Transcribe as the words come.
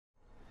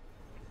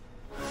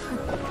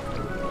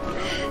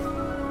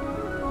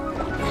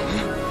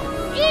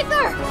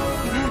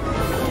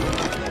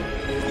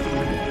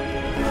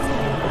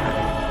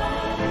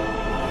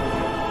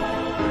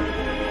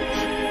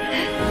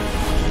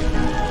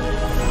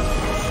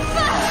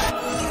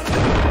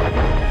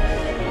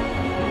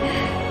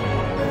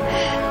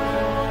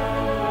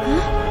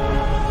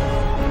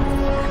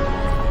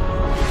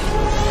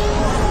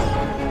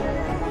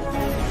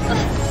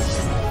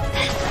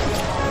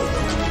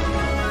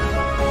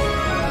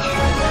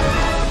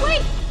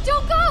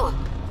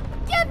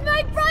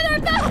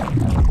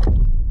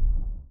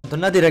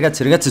Bentornati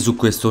ragazzi e ragazze su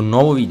questo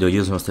nuovo video.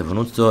 Io sono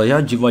Stefanuzzo e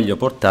oggi voglio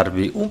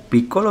portarvi un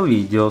piccolo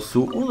video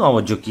su un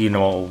nuovo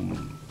giochino,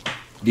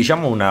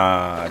 diciamo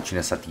una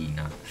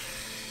cinesatina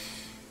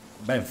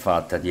ben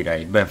fatta,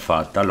 direi, ben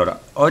fatta. Allora,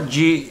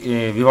 oggi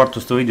vi porto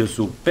questo video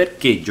su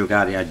perché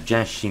giocare a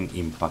Genshin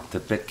Impact.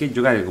 Perché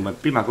giocare come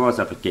prima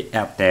cosa? Perché è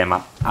a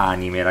tema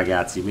anime,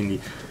 ragazzi, quindi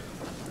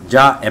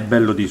già è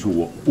bello di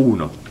suo.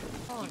 Uno,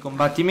 i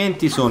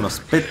combattimenti sono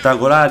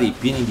spettacolari,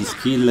 pieni di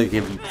skill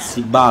che si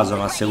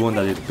basano a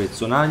seconda del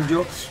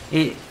personaggio,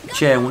 e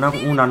c'è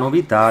una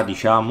novità,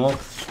 diciamo,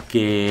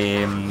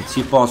 che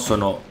si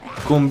possono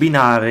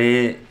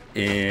combinare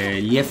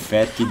gli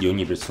effetti di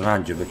ogni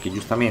personaggio, perché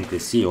giustamente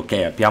sì, ok,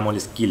 abbiamo le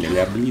skill e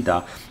le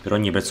abilità per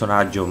ogni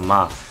personaggio,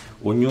 ma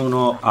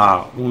ognuno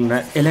ha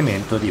un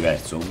elemento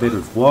diverso, ovvero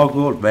il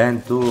fuoco, il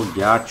vento, il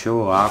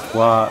ghiaccio,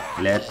 acqua,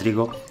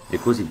 elettrico e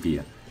così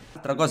via.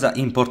 Altra cosa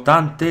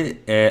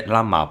importante è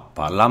la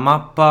mappa. La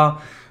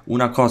mappa,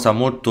 una cosa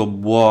molto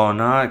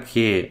buona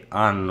che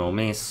hanno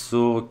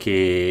messo,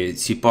 che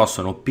si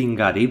possono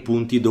pingare i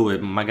punti dove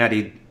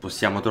magari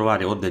possiamo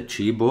trovare o del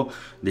cibo,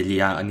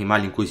 degli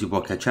animali in cui si può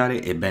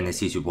cacciare, ebbene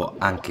sì, si può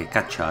anche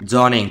cacciare,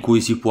 zone in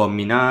cui si può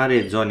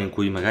minare, zone in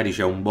cui magari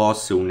c'è un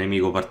boss, un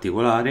nemico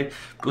particolare.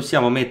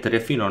 Possiamo mettere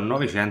fino a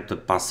 900 e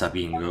passa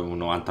ping, un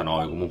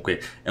 99,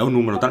 comunque è un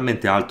numero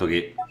talmente alto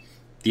che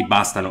ti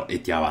bastano e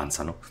ti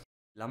avanzano.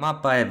 La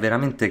mappa è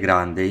veramente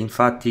grande,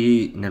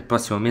 infatti nel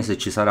prossimo mese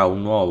ci sarà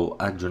un nuovo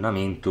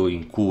aggiornamento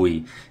in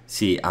cui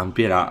si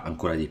amplierà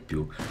ancora di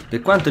più.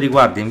 Per quanto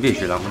riguarda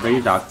invece la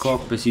modalità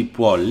coop, si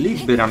può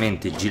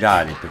liberamente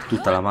girare per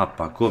tutta la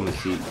mappa come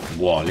si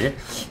vuole.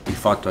 Il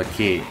fatto è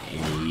che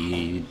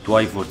i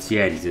tuoi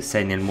forzieri, se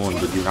sei nel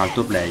mondo di un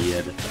altro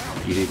player,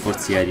 i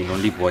forzieri non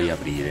li puoi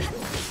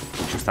aprire.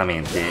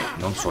 Giustamente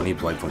non sono i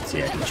tuoi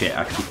forzieri, cioè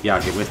a chi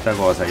piace questa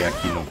cosa e a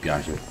chi non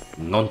piace.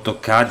 Non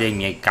toccate i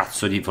miei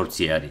cazzo di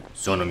forzieri,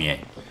 sono miei,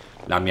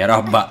 la mia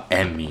roba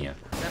è mia.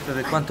 Sempre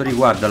per quanto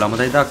riguarda la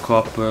modalità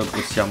coop,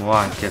 possiamo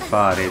anche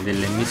fare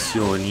delle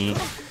missioni,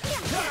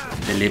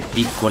 delle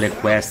piccole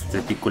quest.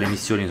 Piccole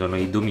missioni sono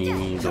i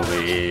domini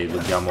dove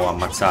dobbiamo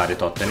ammazzare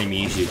tot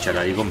nemici, c'è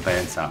la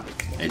ricompensa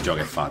e il gioco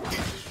è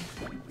fatto.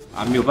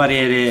 A mio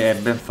parere è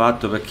ben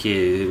fatto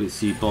perché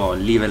si può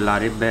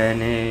livellare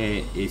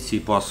bene e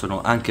si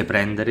possono anche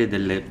prendere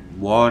delle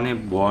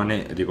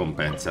buone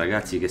ricompense,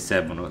 ragazzi, che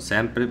servono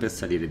sempre per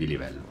salire di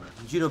livello.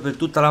 In giro per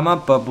tutta la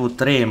mappa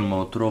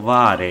potremmo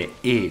trovare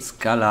e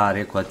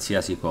scalare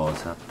qualsiasi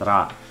cosa,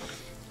 tra,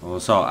 non lo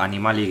so,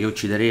 animali che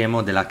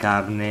uccideremo, della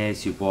carne,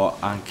 si può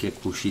anche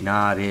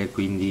cucinare,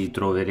 quindi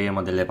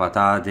troveremo delle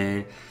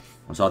patate,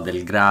 non so,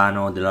 del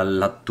grano, della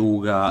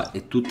lattuga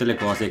e tutte le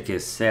cose che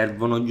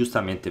servono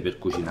giustamente per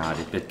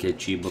cucinare, perché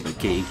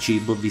il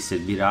cibo vi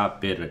servirà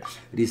per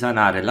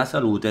risanare la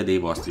salute dei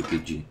vostri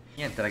PG.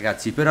 Niente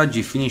ragazzi, per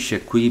oggi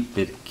finisce qui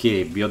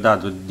perché vi ho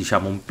dato,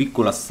 diciamo, un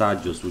piccolo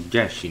assaggio su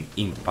Genshin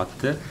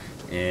Impact.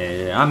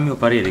 A mio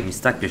parere mi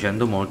sta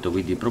piacendo molto,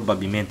 quindi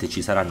probabilmente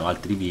ci saranno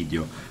altri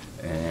video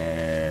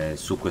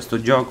su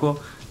questo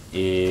gioco,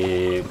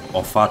 e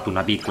ho fatto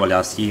una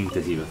piccola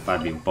sintesi per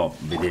farvi un po'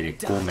 vedere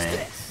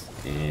com'è,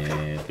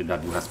 per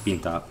darvi una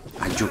spinta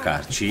a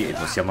giocarci, e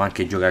possiamo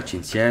anche giocarci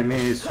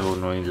insieme.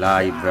 Sono in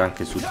live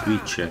anche su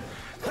Twitch,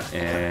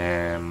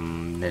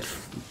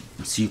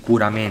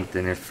 sicuramente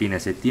nel fine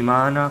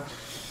settimana,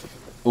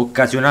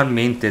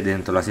 occasionalmente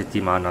dentro la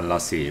settimana alla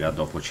sera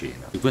dopo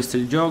cena. Questo è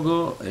il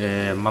gioco.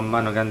 Man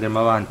mano che andremo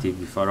avanti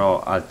vi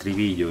farò altri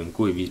video in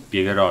cui vi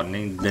spiegherò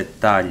nel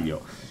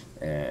dettaglio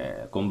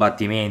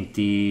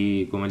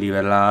combattimenti, come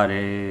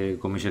livellare,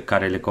 come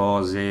cercare le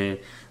cose,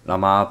 la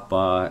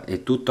mappa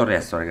e tutto il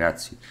resto,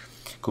 ragazzi.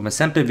 Come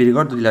sempre vi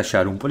ricordo di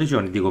lasciare un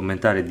pollicione, di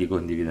commentare e di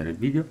condividere il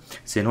video.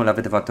 Se non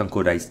l'avete fatto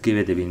ancora,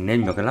 iscrivetevi nel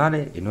mio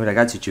canale e noi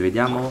ragazzi ci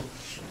vediamo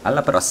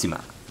alla prossima.